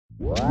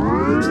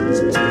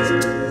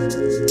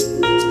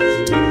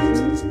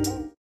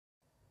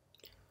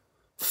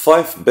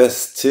Five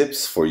best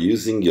tips for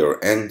using your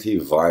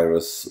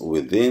antivirus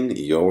within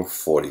your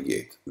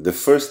FORTIGATE. The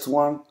first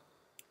one,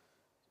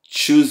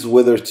 choose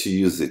whether to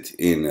use it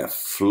in a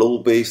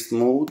flow-based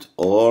mode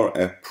or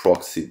a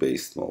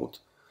proxy-based mode.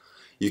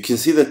 You can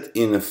see that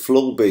in a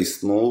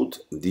flow-based mode,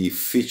 the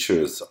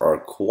features are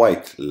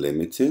quite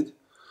limited,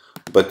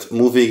 but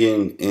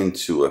moving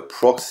into a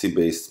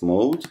proxy-based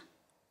mode,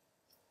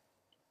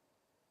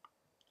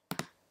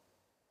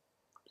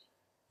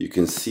 you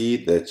can see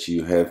that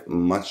you have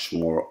much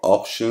more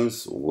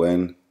options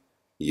when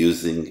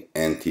using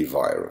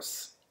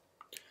antivirus.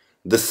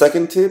 The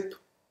second tip,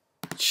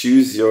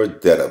 choose your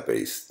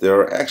database. There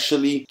are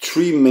actually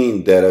three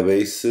main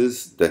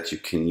databases that you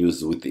can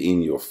use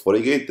within your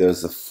FORTIGATE.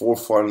 There's a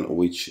fourth one,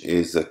 which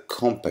is a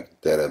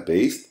compact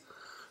database,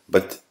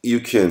 but you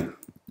can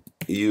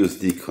use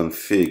the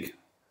config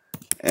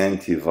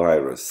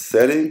antivirus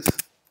settings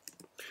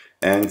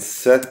and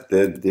set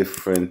the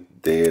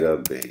different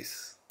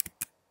database.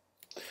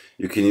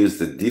 You can use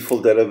the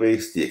default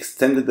database, the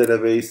extended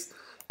database,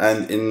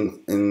 and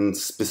in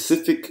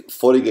specific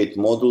FORTIGATE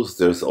modules,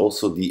 there's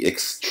also the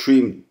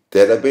extreme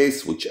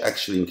database, which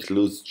actually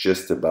includes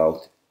just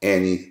about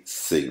any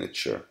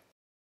signature.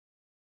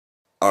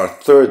 Our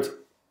third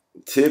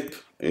tip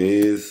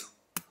is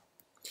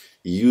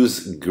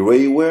use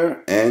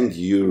grayware and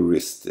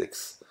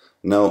heuristics.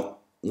 Now,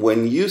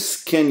 when you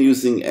scan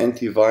using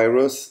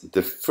antivirus,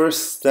 the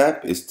first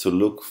step is to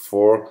look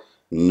for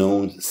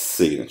known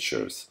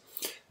signatures.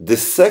 The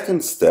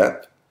second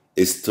step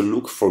is to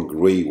look for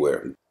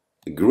grayware.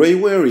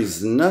 Grayware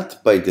is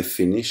not by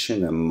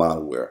definition a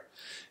malware.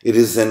 It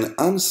is an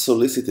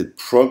unsolicited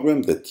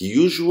program that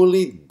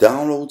usually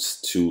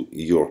downloads to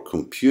your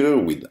computer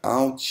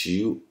without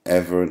you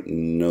ever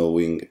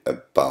knowing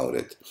about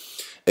it.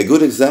 A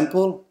good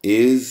example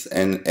is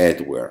an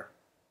adware.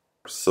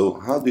 So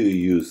how do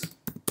you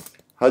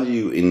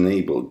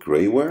enable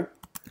grayware?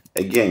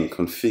 Again,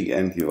 config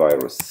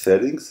antivirus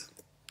settings,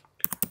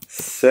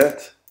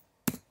 set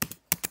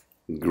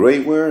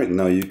grayware.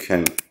 Now you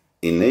can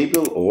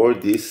enable or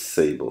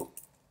disable.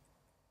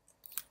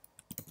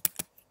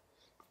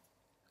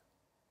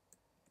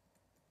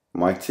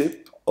 My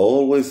tip,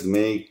 always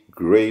make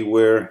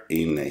grayware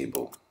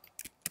enable.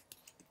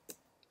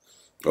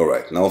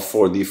 Alright, now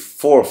for the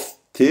fourth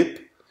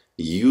tip,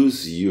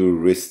 use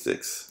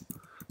heuristics.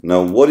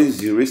 Now what is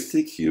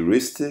heuristic?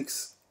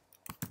 Heuristics,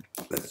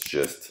 let's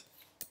just,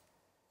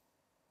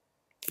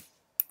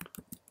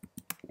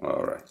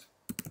 alright.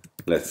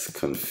 Let's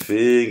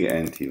config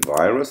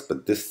antivirus,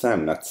 but this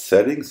time not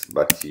settings,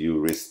 but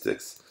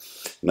heuristics.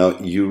 Now,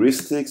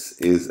 heuristics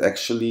is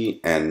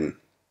actually an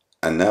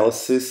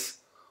analysis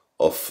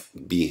of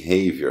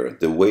behavior,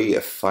 the way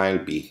a file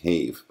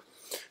behaves.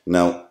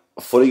 Now,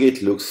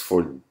 FORTIGATE looks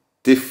for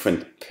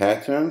different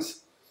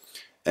patterns,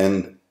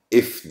 and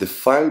if the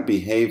file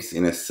behaves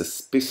in a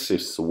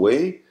suspicious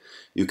way,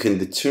 you can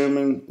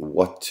determine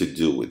what to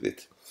do with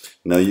it.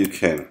 Now, you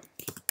can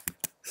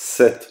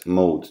set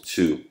mode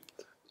to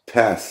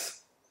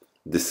pass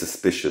the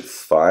suspicious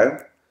file,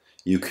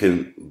 you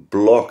can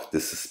block the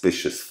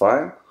suspicious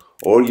file,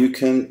 or you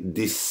can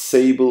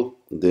disable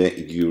the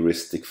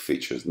heuristic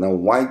features. Now,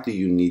 why do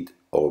you need,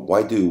 or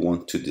why do you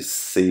want to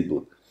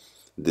disable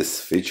this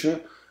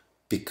feature?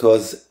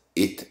 Because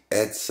it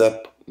adds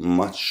up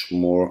much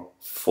more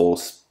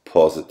false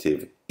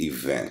positive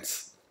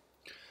events.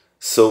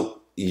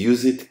 So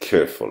use it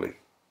carefully.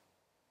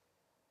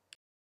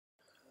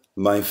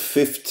 My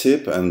fifth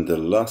tip and the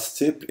last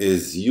tip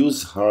is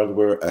use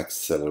hardware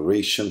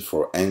acceleration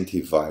for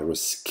antivirus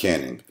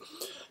scanning.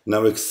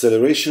 Now,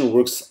 acceleration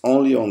works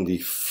only on the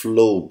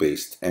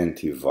flow-based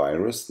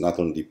antivirus, not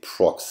on the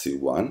proxy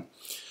one.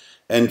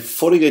 And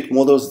FORTIGATE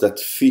models that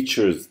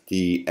features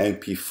the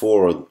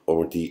MP4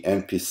 or the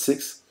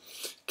MP6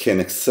 can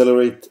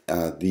accelerate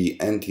the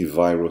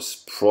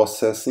antivirus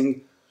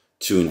processing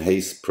to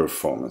enhance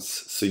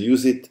performance. So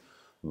use it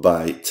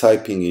by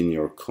typing in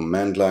your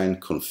command line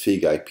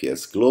config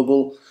IPS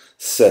global,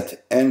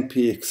 set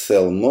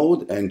npxl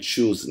mode and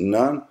choose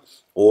none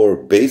or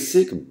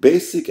basic.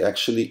 Basic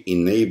actually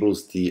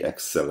enables the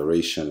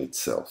acceleration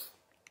itself.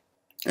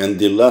 And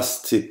the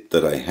last tip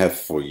that I have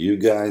for you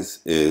guys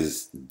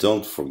is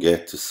don't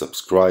forget to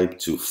subscribe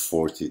to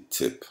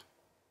FortiTip.